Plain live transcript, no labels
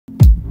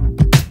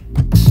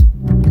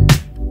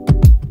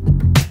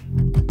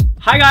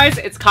Hi guys,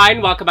 it's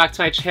Kyne. Welcome back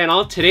to my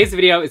channel. Today's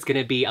video is going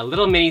to be a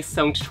little mini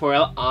sewing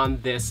tutorial on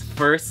this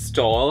fur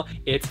stole.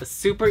 It's a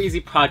super easy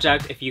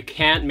project if you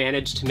can't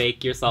manage to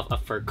make yourself a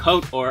fur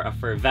coat or a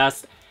fur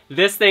vest.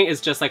 This thing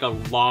is just like a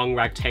long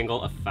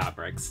rectangle of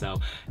fabric,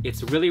 so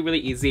it's really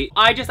easy.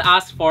 I just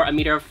asked for a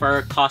meter of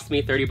fur, cost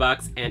me 30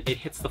 bucks, and it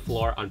hits the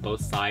floor on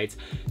both sides.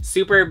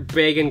 Super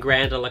big and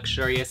grand and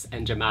luxurious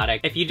and dramatic.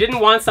 If you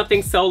didn't want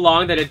something so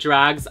long that it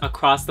drags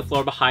across the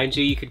floor behind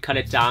you, you could cut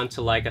it down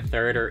to like a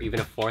third or even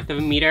a fourth of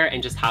a meter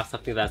and just have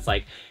something that's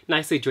like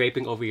nicely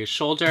draping over your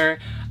shoulder.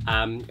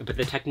 But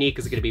the technique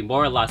is going to be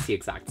more or less the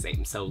exact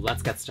same, so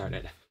let's get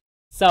started.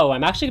 So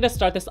I'm actually going to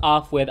start this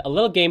off with a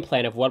little game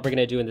plan of what we're going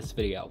to do in this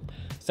video.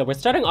 So we're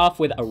starting off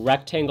with a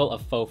rectangle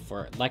of faux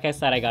fur. Like I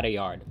said, I got a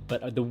yard,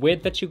 but the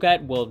width that you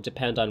get will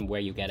depend on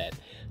where you get it.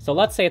 So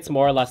let's say it's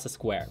more or less a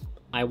square.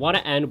 I want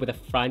to end with a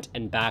front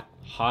and back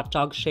hot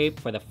dog shape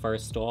for the fur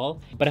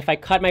stole. But if I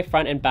cut my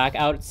front and back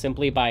out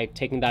simply by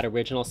taking that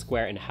original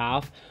square in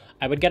half,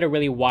 I would get a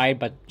really wide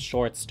but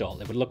short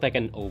stole. It would look like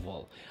an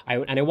oval.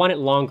 And I want it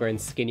longer and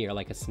skinnier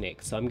like a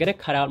snake. So I'm gonna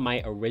cut out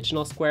my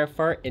original square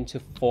fur into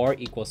 4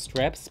 equal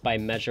strips by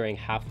measuring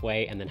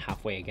halfway and then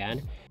halfway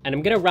again. And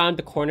I'm gonna round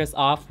the corners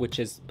off, which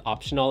is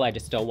optional. I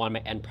just don't want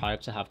my end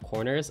product to have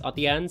corners at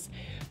the ends.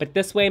 But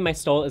this way my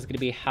stole is gonna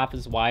be half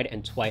as wide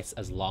and twice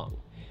as long.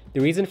 The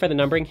reason for the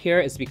numbering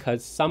here is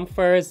because some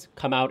furs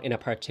come out in a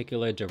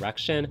particular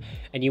direction,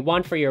 and you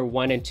want for your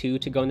 1 and 2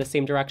 to go in the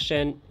same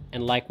direction,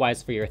 and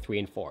likewise for your 3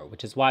 and 4,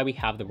 which is why we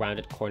have the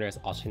rounded corners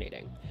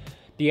alternating.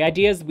 The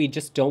idea is we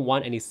just don't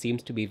want any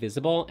seams to be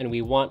visible, and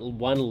we want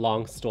one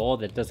long stole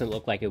that doesn't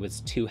look like it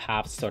was 2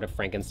 halves sort of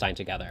Frankenstein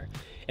together.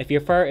 If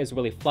your fur is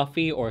really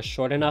fluffy or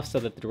short enough so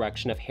that the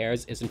direction of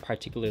hairs isn't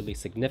particularly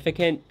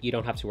significant, you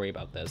don't have to worry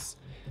about this.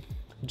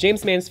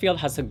 James Mansfield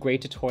has a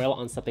great tutorial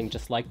on something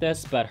just like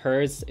this, but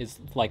hers is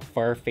like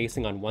fur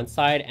facing on one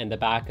side and the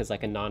back is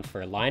like a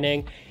non-fur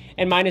lining,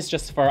 and mine is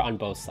just fur on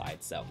both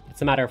sides, so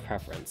it's a matter of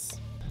preference.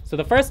 So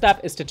the first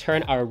step is to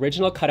turn our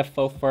original cut of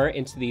faux fur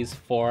into these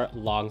 4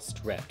 long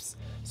strips.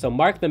 So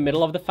mark the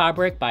middle of the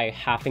fabric by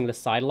halving the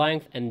side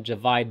length and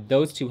divide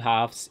those 2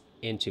 halves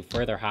into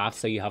further halves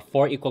so you have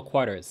 4 equal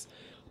quarters.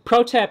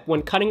 Pro tip,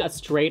 when cutting a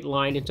straight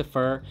line into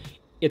fur,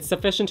 it's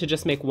sufficient to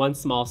just make 1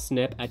 small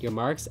snip at your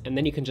marks, and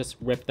then you can just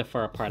rip the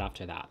fur apart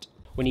after that.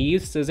 When you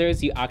use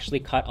scissors, you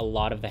actually cut a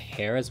lot of the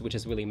hairs, which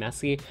is really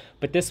messy,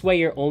 but this way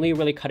you're only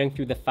really cutting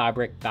through the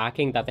fabric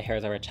backing that the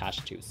hairs are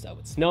attached to, so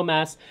it's no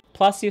mess.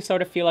 Plus you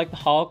sort of feel like the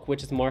Hulk,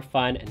 which is more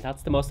fun, and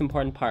that's the most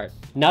important part.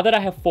 Now that I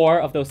have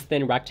 4 of those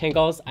thin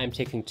rectangles, I'm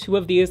taking 2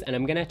 of these and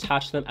I'm gonna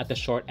attach them at the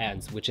short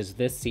ends, which is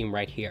this seam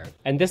right here.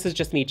 And this is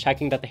just me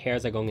checking that the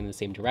hairs are going in the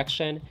same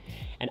direction.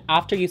 And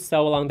after you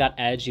sew along that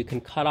edge, you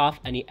can cut off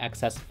any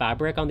excess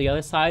fabric on the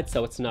other side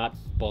so it's not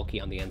bulky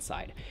on the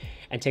inside.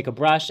 And take a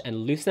brush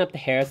and loosen up the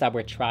hairs that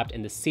were trapped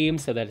in the seam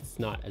so that it's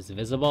not as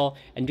visible,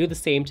 and do the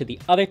same to the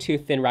other 2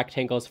 thin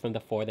rectangles from the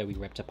 4 that we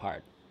ripped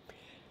apart.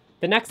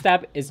 The next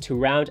step is to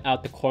round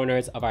out the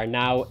corners of our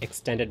now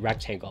extended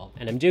rectangle,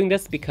 and I'm doing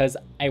this because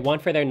I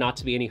want for there not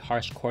to be any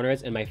harsh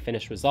corners in my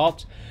finished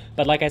result,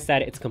 but like I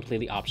said, it's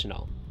completely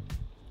optional.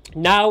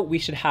 Now we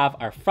should have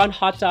our front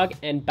hot dog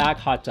and back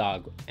hot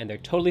dog, and they're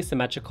totally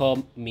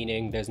symmetrical,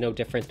 meaning there's no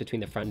difference between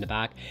the front and the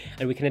back,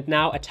 and we can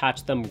now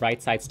attach them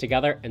right sides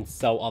together and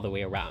sew all the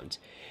way around.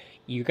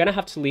 You're gonna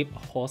have to leave a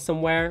hole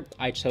somewhere.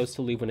 I chose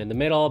to leave one in the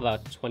middle,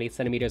 about 20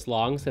 centimeters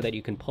long, so that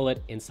you can pull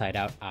it inside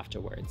out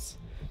afterwards.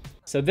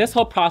 So this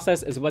whole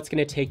process is what's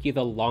going to take you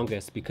the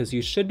longest, because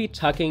you should be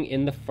tucking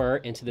in the fur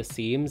into the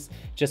seams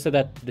just so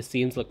that the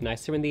seams look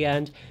nicer in the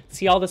end.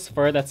 See all this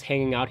fur that's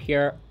hanging out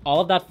here?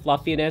 All of that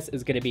fluffiness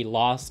is going to be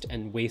lost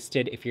and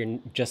wasted if you're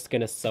just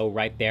going to sew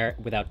right there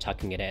without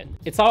tucking it in.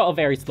 It's all a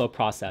very slow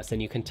process,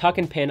 and you can tuck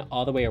and pin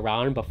all the way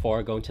around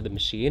before going to the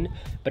machine,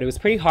 but it was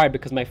pretty hard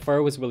because my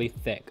fur was really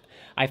thick.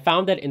 I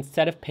found that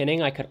instead of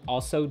pinning, I could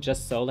also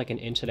just sew like an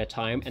inch at a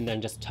time and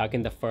then just tuck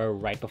in the fur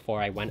right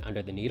before I went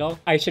under the needle.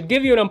 I should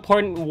give you an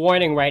important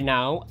warning right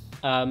now.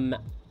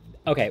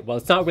 Okay, well,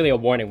 it's not really a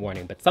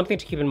warning, but something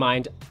to keep in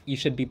mind. You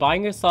should be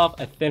buying yourself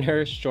a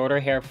thinner, shorter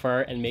hair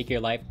fur and make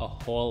your life a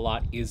whole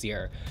lot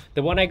easier.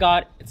 The one I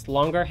got, it's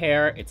longer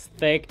hair, it's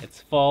thick,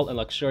 it's full and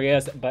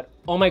luxurious, but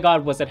oh my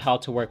god, was it hell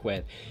to work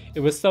with.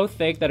 It was so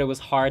thick that it was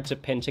hard to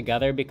pin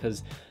together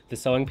because the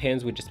sewing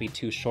pins would just be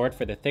too short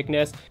for the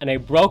thickness, and I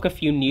broke a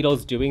few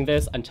needles doing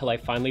this until I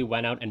finally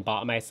went out and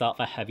bought myself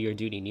a heavier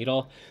duty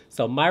needle.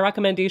 So my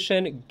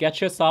recommendation,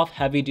 get yourself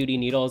heavy duty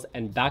needles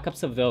and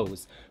backups of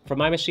those. For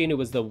my machine, it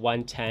was the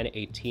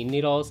 110-18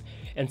 needles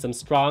and some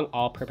strong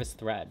all-purpose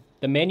thread.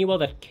 The manual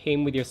that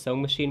came with your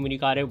sewing machine when you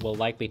got it will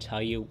likely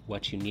tell you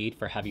what you need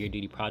for heavier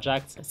duty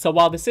projects. So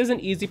while this is an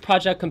easy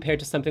project compared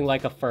to something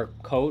like a fur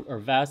coat or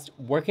vest,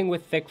 working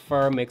with thick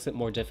fur makes it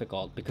more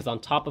difficult because on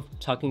top of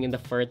tucking in the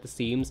fur at the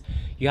seams,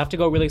 you have to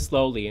go really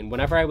slowly, and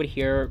whenever I would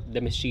hear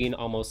the machine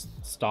almost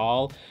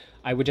stall,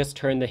 I would just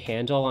turn the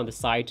handle on the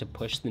side to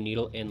push the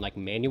needle in like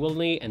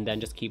manually and then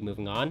just keep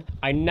moving on.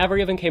 I never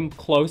even came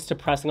close to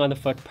pressing on the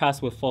foot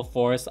press with full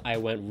force. I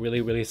went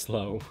really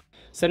slow.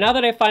 So now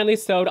that I finally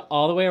sewed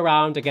all the way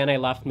around, again, I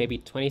left maybe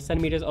 20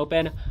 centimeters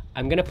open,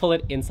 I'm gonna pull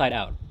it inside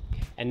out.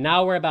 And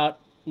now we're about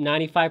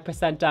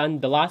 95% done.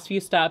 The last few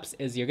steps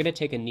is you're gonna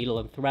take a needle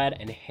and thread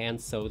and hand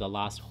sew the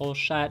last hole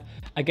shut.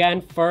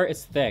 Again, fur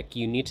is thick.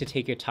 You need to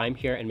take your time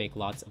here and make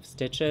lots of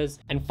stitches.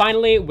 And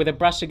finally, with a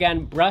brush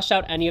again, brush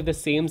out any of the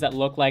seams that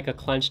look like a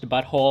clenched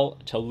butthole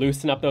to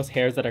loosen up those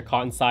hairs that are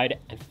caught inside.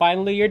 And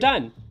finally, you're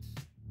done.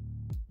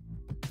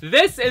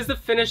 This is the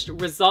finished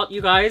result,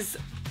 you guys.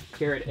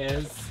 Here it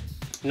is.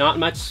 Not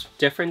much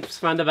difference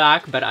from the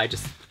back, but I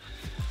just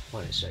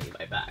want to show you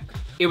my back.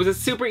 It was a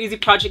super easy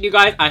project, you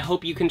guys. I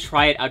hope you can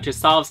try it out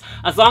yourselves.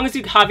 As long as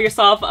you have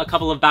yourself a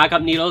couple of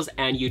backup needles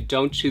and you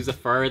don't choose a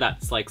fur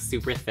that's like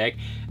super thick,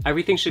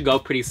 everything should go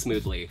pretty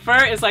smoothly.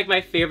 Fur is like my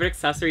favorite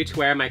accessory to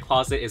wear. My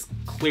closet is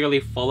clearly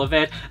full of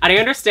it. And I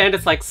understand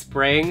it's like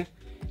spring,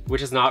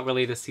 which is not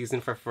really the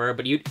season for fur,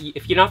 but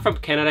if you're not from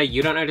Canada,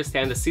 you don't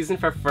understand. The season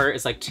for fur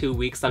is like 2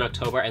 weeks in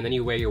October, and then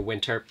you wear your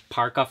winter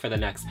parka for the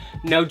next,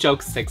 no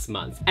joke, 6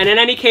 months. And in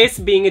any case,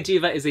 being a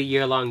diva is a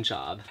year-long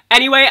job.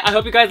 Anyway, I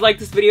hope you guys liked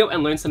this video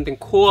and learned something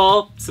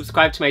cool.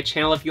 Subscribe to my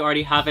channel if you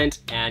already haven't,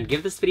 and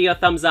give this video a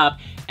thumbs up,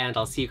 and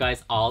I'll see you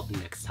guys all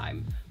next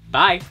time.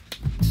 Bye!